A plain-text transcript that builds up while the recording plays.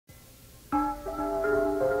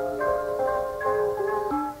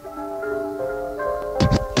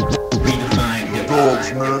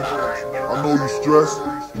man. I know you stressed.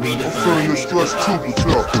 I'm feeling your stress too, but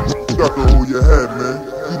yo, you got to hold your head, man.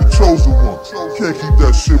 You the chosen one. You can't keep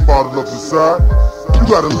that shit bottled up inside. You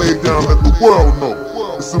gotta lay down and let the world know.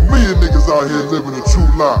 There's a million niggas out here living a true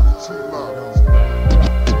lie.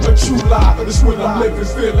 A true lie is when I'm living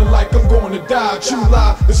feeling like I'm going to die. True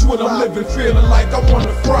lie is when I'm living feeling like I want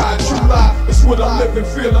to fry. True lie is when I'm living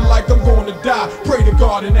feeling like I'm going to die. Pray to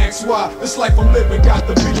God and ask why. This life I'm living got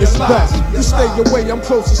to be a lie. You stay away, I'm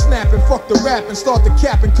close to snapping. Fuck the rapping, start the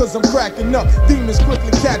capping, cause I'm cracking up. Demons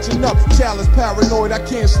quickly catching up. Child is paranoid, I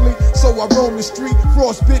can't sleep, so I roam the street.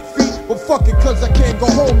 Frostbit feet, but fuck it, cause I can't go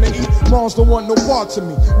home to eat. Moms don't want no parts of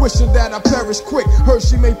me, wishing that I perish quick. Heard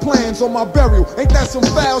she made plans on my burial. Ain't that some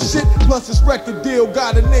foul shit? Plus this record deal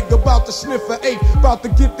got a nigga about to sniff an eight, about to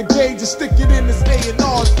get the gauge and stick it in his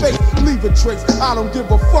A&R's face. Leave a trace, I don't give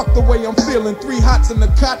a fuck the way I'm feeling. 3 hots in the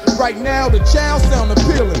cot, right now the child sound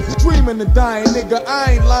appealing. Dreaming of dying, nigga,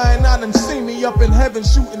 I ain't lying. I done seen me up in heaven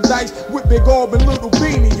shooting dice with Big Orb and Little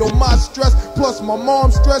Beanie. Yo, my stress plus my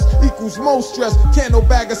mom's stress equals more stress. Can't no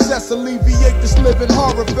bag of cess alleviate this living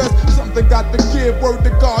horror fest. Something got to give, word to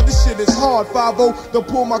God, this shit is hard. 5-0, to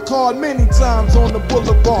pull my card many times on the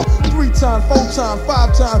boulevard. 3 times, 4 times,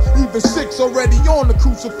 5 times, even 6 already on the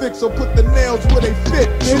crucifix. So put the nails where they fit.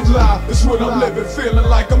 True lie is when I'm living feeling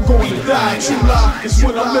like I'm going to die. True lie is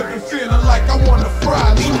when I'm living feeling like I want to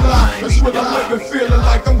fry. True lie is when I'm living feeling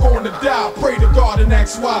like I'm going to die. Pray to God and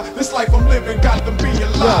ask why. This life I'm living got to be a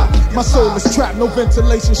lie. My soul is trapped, no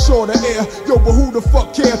ventilation, short of air. Yo, but who the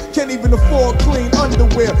fuck care? Can't even afford clean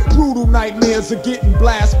underwear. Brutal nightmares of getting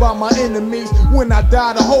blasted by my enemies. When I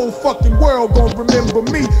die, the whole fucking world gon' remember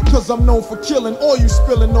me. Cause I'm known for killing, oil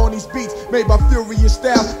spilling on these beats made by furious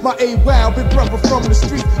style. My A-Wow, big brother from the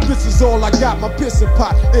street. This is all I got, my pissing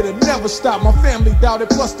pot. It'll never stop, my family doubt it.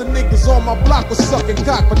 Plus the niggas on my block was sucking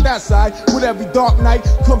cock. But that's alright, with every dark night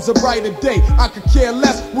comes a brighter day. I could care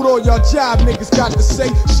less what all y'all jive niggas got to say.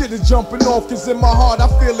 Shit is jumping off, cause in my heart I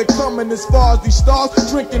feel it coming. As far as these stars,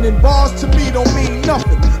 drinking in bars to me don't mean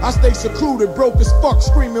nothing. I stay secluded, broke as fuck,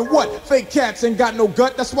 screaming what? Fake cats ain't got no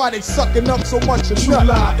gut, that's why they sucking up so much of True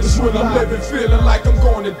lie is when I'm living feeling like I'm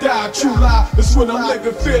going to die. True lie is when I'm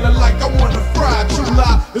living feeling like I want to fry. True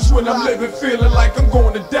lie is when I'm living feeling like I'm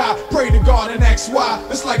going to die. Pray to God and ask why.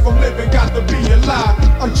 This life I'm living got to be a lie.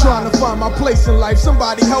 I'm trying to find my place in life.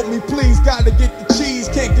 Somebody help me please. Gotta get the cheese.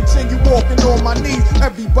 Can't continue walking on my knees.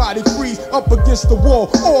 Everybody freeze up against the wall.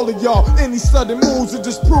 All of y'all. Any sudden moves will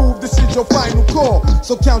just prove this is your final call.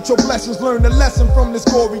 So count your blessings. Learn a lesson from this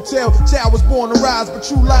gory tale. Child was born to rise, but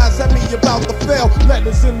true lies had me about to fail.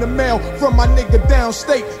 Letters in the mail from my nigga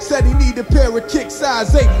downstate. Said he need a pair of kicks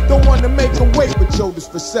size 8. Don't wanna make him wait, but yo, this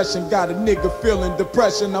recession got a nigga feeling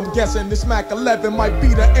depression. I'm guessing this Mac 11 might be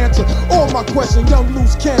the answer. All my question, young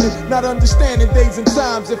loose cannon, not understanding days and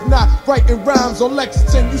times. If not writing rhymes on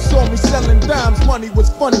Lexington, you saw me selling dimes. Money was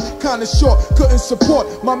funny, kinda short, couldn't support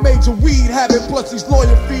my major weed habit. Plus these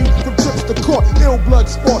lawyer fees from trips to court, ill blood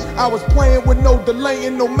sport. I was playing with no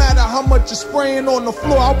delaying, no matter how much you're spraying on the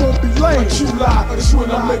floor, I won't be laying. True lie is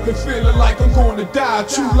when I'm living feeling like I'm going to die.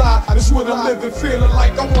 True lie is when I'm living feeling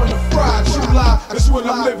like I want to fry. True lie is when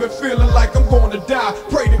I'm living feeling like I'm going to die.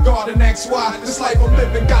 Pray to God and ask why. This life I'm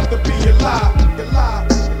living got to be a lie. A lie.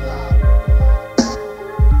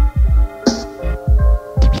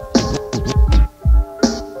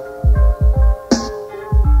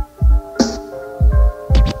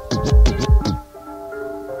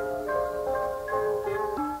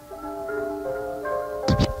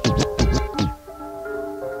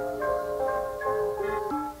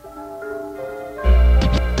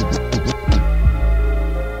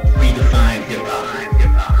 Redefine hip hop.